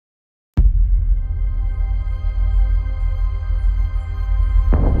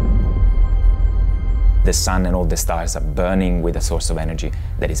The sun and all the stars are burning with a source of energy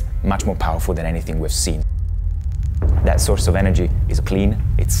that is much more powerful than anything we've seen. That source of energy is clean,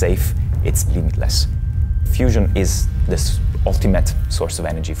 it's safe, it's limitless. Fusion is the ultimate source of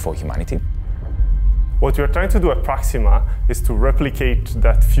energy for humanity. What we are trying to do at Proxima is to replicate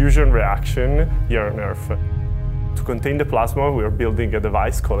that fusion reaction here on Earth. To contain the plasma, we are building a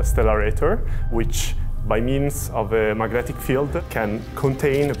device called a stellarator, which by means of a magnetic field can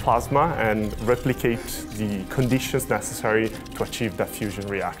contain the plasma and replicate the conditions necessary to achieve that fusion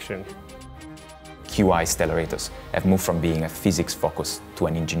reaction. QI stellarators have moved from being a physics focus to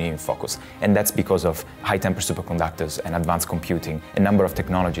an engineering focus, and that's because of high-temperature superconductors and advanced computing, a number of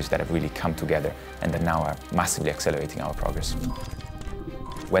technologies that have really come together and that now are massively accelerating our progress.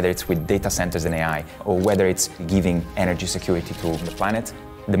 Whether it's with data centers and AI, or whether it's giving energy security to the planet,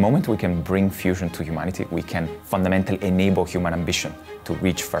 the moment we can bring fusion to humanity, we can fundamentally enable human ambition to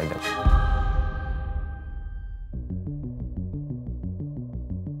reach further.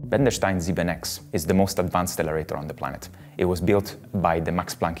 Wendelstein Z-X is the most advanced stellarator on the planet. It was built by the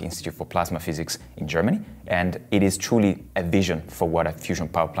Max Planck Institute for Plasma Physics in Germany, and it is truly a vision for what a fusion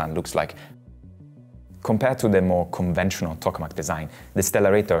power plant looks like. Compared to the more conventional tokamak design, the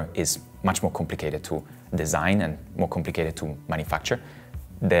stellarator is much more complicated to design and more complicated to manufacture.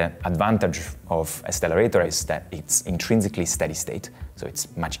 The advantage of a stellarator is that it's intrinsically steady state, so it's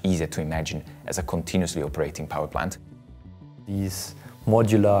much easier to imagine as a continuously operating power plant. These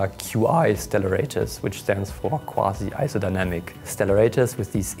modular QI stellarators, which stands for quasi-isodynamic stellarators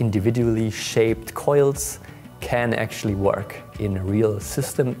with these individually shaped coils, can actually work in a real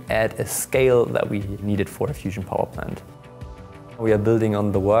system at a scale that we needed for a fusion power plant. We are building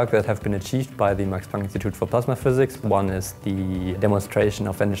on the work that have been achieved by the Max Planck Institute for Plasma Physics. One is the demonstration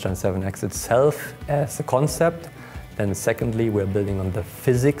of Wendelstein 7X itself as a concept. Then secondly, we're building on the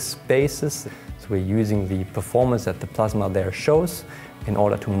physics basis. So we're using the performance that the plasma there shows in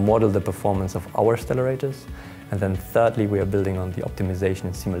order to model the performance of our stellarators. And then thirdly, we are building on the optimization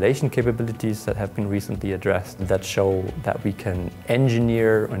and simulation capabilities that have been recently addressed that show that we can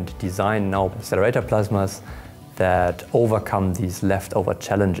engineer and design now stellarator plasmas that overcome these leftover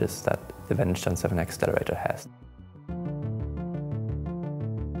challenges that the Wendelstein 7X stellarator has.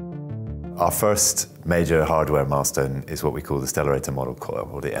 Our first major hardware milestone is what we call the stellarator model coil,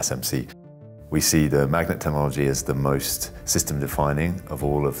 or the SMC. We see the magnet technology as the most system-defining of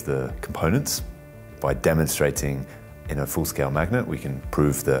all of the components. By demonstrating in a full-scale magnet, we can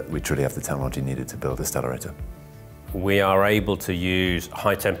prove that we truly have the technology needed to build a stellarator. We are able to use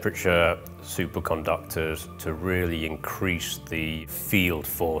high-temperature superconductors to really increase the field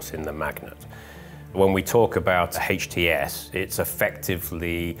force in the magnet. When we talk about HTS, it's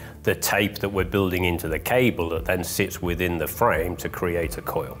effectively the tape that we're building into the cable that then sits within the frame to create a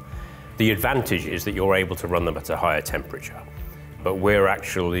coil. The advantage is that you're able to run them at a higher temperature, but we're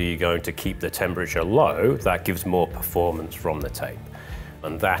actually going to keep the temperature low. That gives more performance from the tape,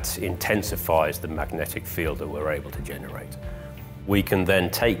 and that intensifies the magnetic field that we're able to generate. We can then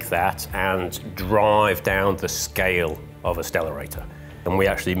take that and drive down the scale of a stellarator, and we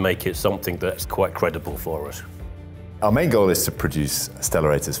actually make it something that's quite credible for us. Our main goal is to produce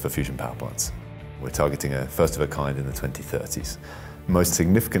stellarators for fusion power plants. We're targeting a first of a kind in the 2030s. The most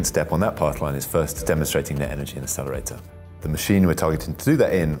significant step on that pathline is first demonstrating net energy in a stellarator. The machine we're targeting to do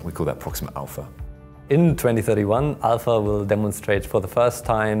that in, we call that Proxima Alpha. In 2031, Alpha will demonstrate for the first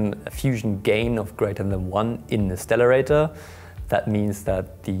time a fusion gain of greater than 1 in the stellarator. That means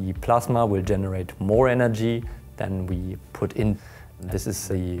that the plasma will generate more energy than we put in. This is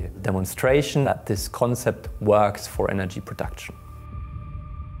a demonstration that this concept works for energy production.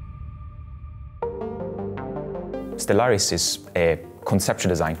 Stellaris is a conceptual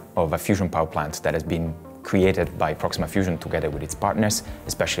design of a fusion power plant that has been created by Proxima Fusion together with its partners,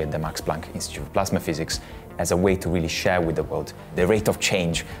 especially at the Max Planck Institute of Plasma Physics, as a way to really share with the world the rate of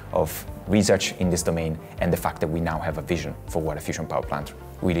change of research in this domain and the fact that we now have a vision for what a fusion power plant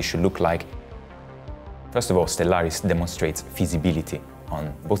really should look like. First of all, Stellaris demonstrates feasibility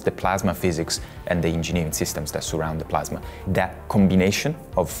on both the plasma physics and the engineering systems that surround the plasma. That combination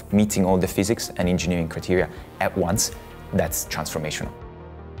of meeting all the physics and engineering criteria at once, that's transformational.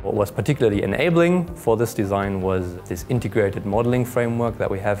 What was particularly enabling for this design was this integrated modeling framework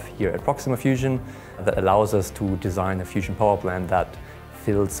that we have here at Proxima Fusion that allows us to design a fusion power plant that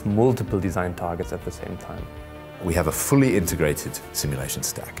fills multiple design targets at the same time. We have a fully integrated simulation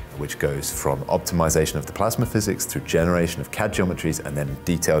stack, which goes from optimization of the plasma physics through generation of CAD geometries and then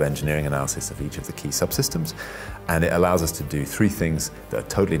detailed engineering analysis of each of the key subsystems. And it allows us to do three things that are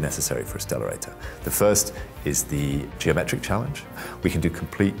totally necessary for a stellarator. The first is the geometric challenge. We can do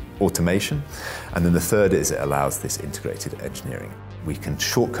complete automation. And then the third is it allows this integrated engineering. We can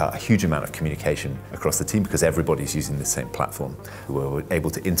shortcut a huge amount of communication across the team because everybody's using the same platform. We're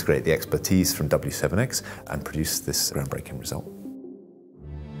able to integrate the expertise from W7X and produce this groundbreaking result.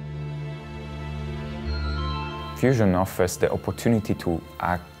 Fusion offers the opportunity to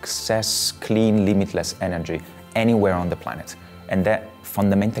access clean, limitless energy anywhere on the planet. And that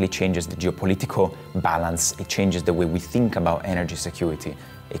fundamentally changes the geopolitical balance. It changes the way we think about energy security.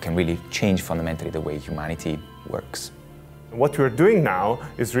 It can really change fundamentally the way humanity works. What we're doing now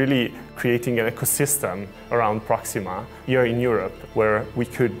is really creating an ecosystem around Proxima here in Europe, where we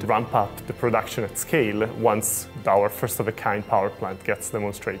could ramp up the production at scale once our first-of-a-kind power plant gets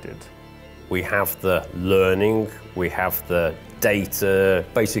demonstrated. We have the learning, we have the data,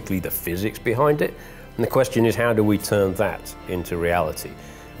 basically the physics behind it. And the question is, how do we turn that into reality?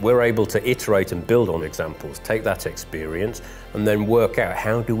 We're able to iterate and build on examples, take that experience, and then work out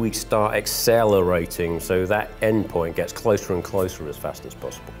how do we start accelerating so that endpoint gets closer and closer as fast as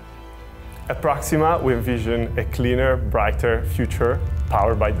possible. At Proxima, we envision a cleaner, brighter future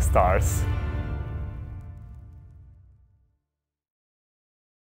powered by the stars.